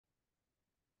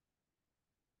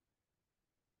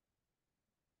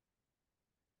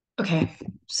Okay,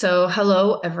 so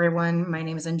hello everyone. My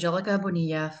name is Angelica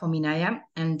Bonilla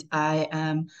and I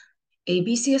am a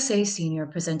BCSA senior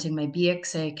presenting my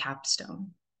BXA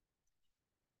capstone.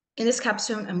 In this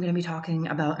capstone, I'm going to be talking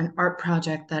about an art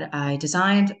project that I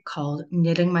designed called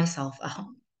Knitting Myself a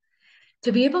Home.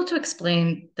 To be able to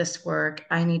explain this work,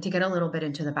 I need to get a little bit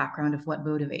into the background of what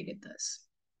motivated this.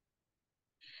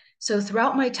 So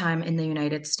throughout my time in the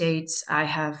United States,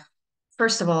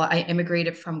 first of all, I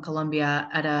immigrated from Colombia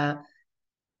at a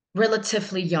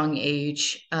relatively young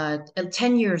age, at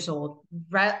 10 years old,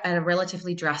 at a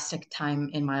relatively drastic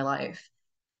time in my life.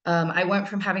 I went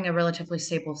from having a relatively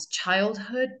stable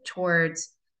childhood towards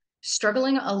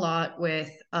struggling a lot with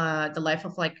the life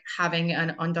of like having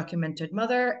an undocumented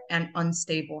mother and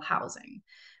unstable housing.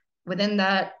 Within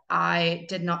that, I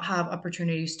did not have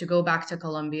opportunities to go back to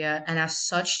Colombia, and as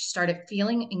such, started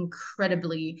feeling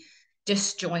incredibly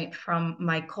disjoint from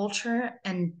my culture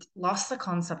and lost the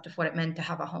concept of what it meant to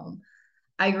have a home.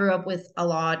 I grew up with a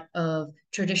lot of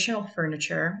traditional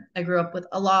furniture. I grew up with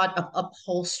a lot of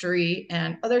upholstery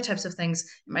and other types of things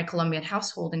in my Colombian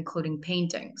household, including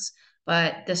paintings.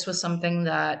 But this was something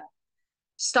that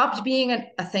stopped being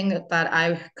a thing that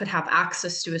I could have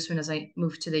access to as soon as I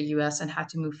moved to the US and had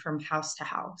to move from house to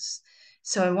house.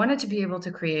 So I wanted to be able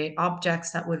to create objects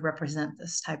that would represent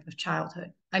this type of childhood.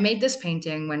 I made this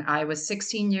painting when I was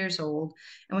 16 years old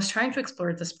and was trying to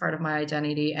explore this part of my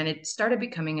identity. And it started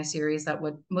becoming a series that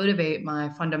would motivate my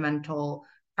fundamental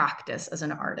practice as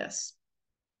an artist.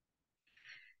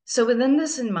 So within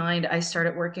this in mind, I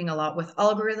started working a lot with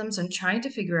algorithms and trying to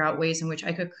figure out ways in which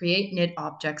I could create knit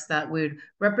objects that would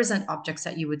represent objects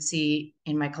that you would see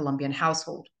in my Colombian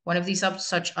household. One of these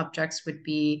such objects would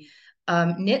be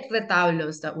knit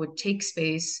retablos that would take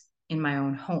space in my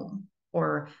own home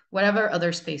or whatever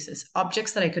other spaces,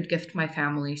 objects that I could gift my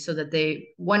family so that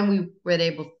when we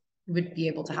would be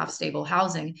able to have stable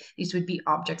housing, these would be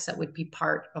objects that would be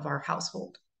part of our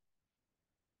household.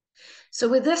 So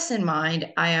with this in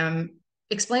mind, I am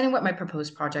explaining what my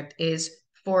proposed project is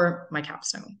for my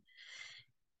capstone.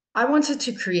 I wanted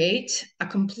to create a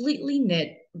completely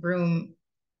knit room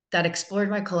that explored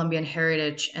my Colombian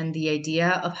heritage and the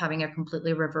idea of having a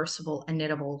completely reversible and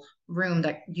knittable room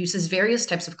that uses various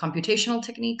types of computational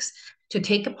techniques to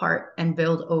take apart and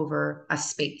build over a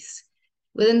space.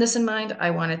 Within this in mind,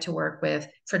 I wanted to work with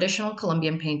traditional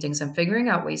Colombian paintings and figuring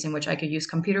out ways in which I could use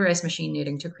computerized machine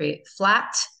knitting to create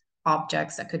flat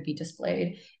objects that could be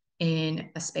displayed in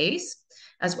a space,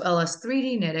 as well as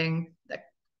 3D knitting that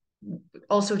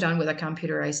also done with a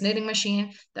computerized knitting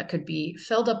machine that could be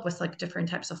filled up with like different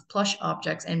types of plush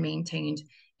objects and maintained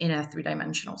in a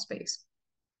three-dimensional space.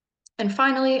 And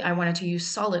finally, I wanted to use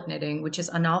solid knitting, which is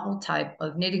a novel type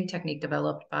of knitting technique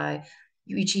developed by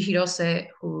Yuichi Hirose,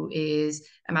 who is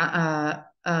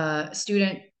a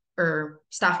student or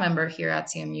staff member here at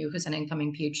CMU, who's an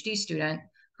incoming PhD student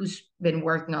who's been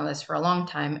working on this for a long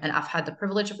time. And I've had the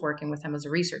privilege of working with him as a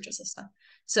research assistant.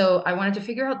 So I wanted to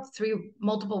figure out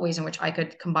multiple ways in which I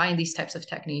could combine these types of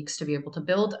techniques to be able to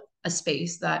build a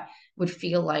space that would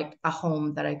feel like a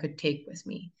home that I could take with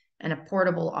me and a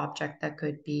portable object that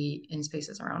could be in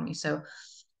spaces around me. So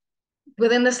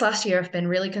within this last year, I've been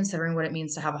really considering what it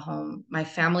means to have a home. My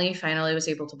family finally was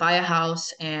able to buy a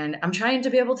house, and I'm trying to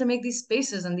be able to make these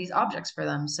spaces and these objects for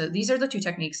them. So these are the two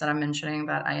techniques that I'm mentioning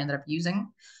that I ended up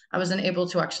using. I wasn't able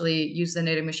to actually use the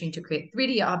knitting machine to create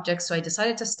 3D objects, so I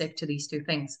decided to stick to these two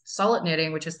things. Solid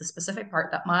knitting, which is the specific part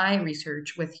that my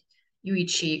research with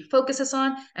Yuichi focuses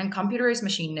on, and computerized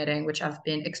machine knitting, which I've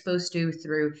been exposed to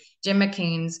through Jim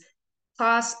McCain's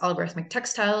class, algorithmic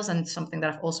textiles, and something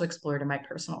that I've also explored in my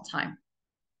personal time.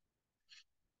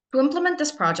 To implement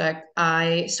this project,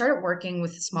 I started working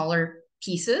with smaller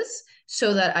pieces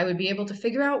so that I would be able to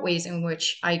figure out ways in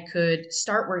which I could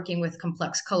start working with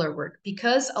complex color work.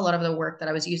 Because a lot of the work that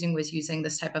I was using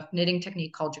this type of knitting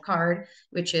technique called jacquard,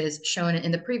 which is shown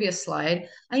in the previous slide,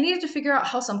 I needed to figure out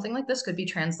how something like this could be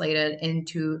translated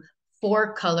into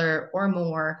 4 color or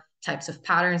more types of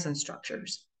patterns and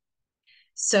structures.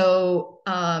 So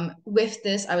with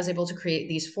this, I was able to create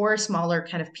these 4 smaller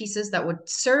kind of pieces that would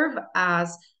serve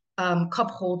as cup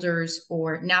holders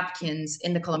or napkins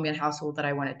in the Colombian household that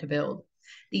I wanted to build.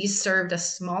 These served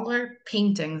as smaller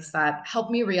paintings that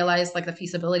helped me realize like the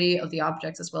feasibility of the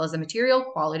objects as well as the material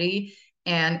quality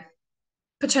and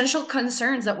potential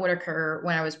concerns that would occur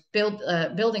when I was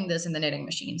building this in the knitting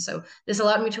machine. So this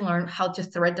allowed me to learn how to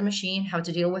thread the machine, how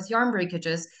to deal with yarn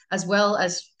breakages, as well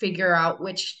as figure out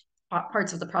which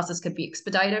parts of the process could be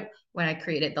expedited when I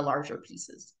created the larger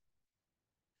pieces.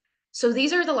 So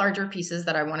these are the larger pieces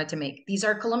that I wanted to make. These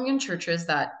are Colombian churches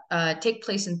that take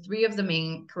place in three of the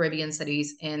main Caribbean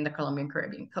cities in the Colombian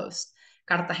Caribbean coast: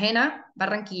 Cartagena,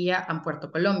 Barranquilla, and Puerto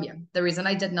Colombia. The reason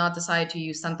I did not decide to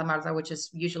use Santa Marta, which is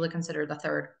usually considered the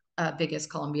third biggest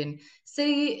Colombian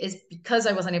city, is because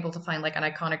I wasn't able to find like an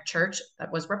iconic church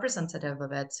that was representative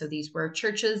of it. So these were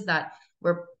churches that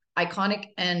were iconic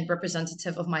and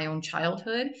representative of my own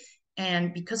childhood.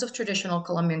 And because of traditional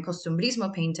Colombian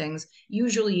costumbrismo paintings,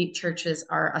 usually churches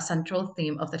are a central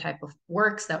theme of the type of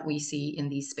works that we see in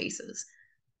these spaces.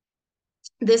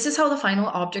 This is how the final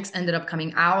objects ended up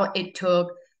coming out. It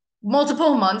took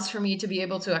multiple months for me to be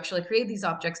able to actually create these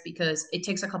objects because it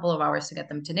takes a couple of hours to get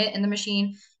them to knit in the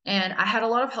machine. And I had a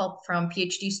lot of help from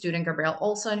PhD student Gabrielle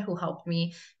Olson, who helped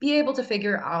me be able to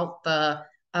figure out the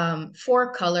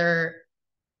four color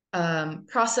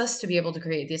process to be able to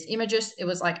create these images. It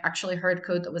was like actually hard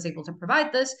code that was able to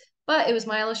provide this, but it was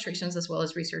my illustrations as well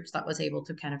as research that was able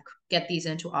to kind of get these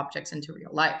into objects into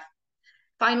real life.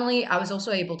 Finally, I was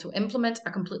also able to implement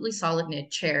a completely solid knit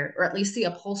chair, or at least the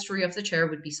upholstery of the chair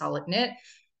would be solid knit,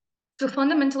 to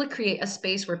fundamentally create a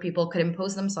space where people could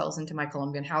impose themselves into my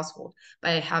Colombian household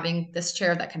by having this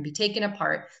chair that can be taken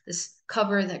apart, this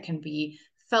cover that can be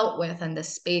felt with, and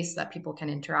this space that people can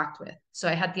interact with. So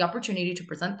I had the opportunity to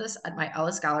present this at my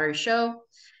Alice Gallery show,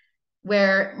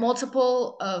 where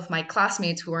multiple of my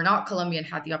classmates who are not Colombian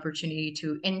had the opportunity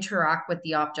to interact with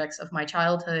the objects of my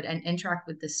childhood and interact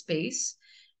with the space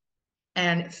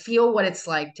and feel what it's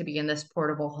like to be in this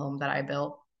portable home that I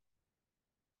built.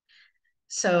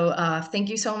 So thank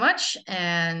you so much,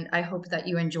 and I hope that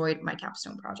you enjoyed my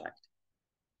capstone project.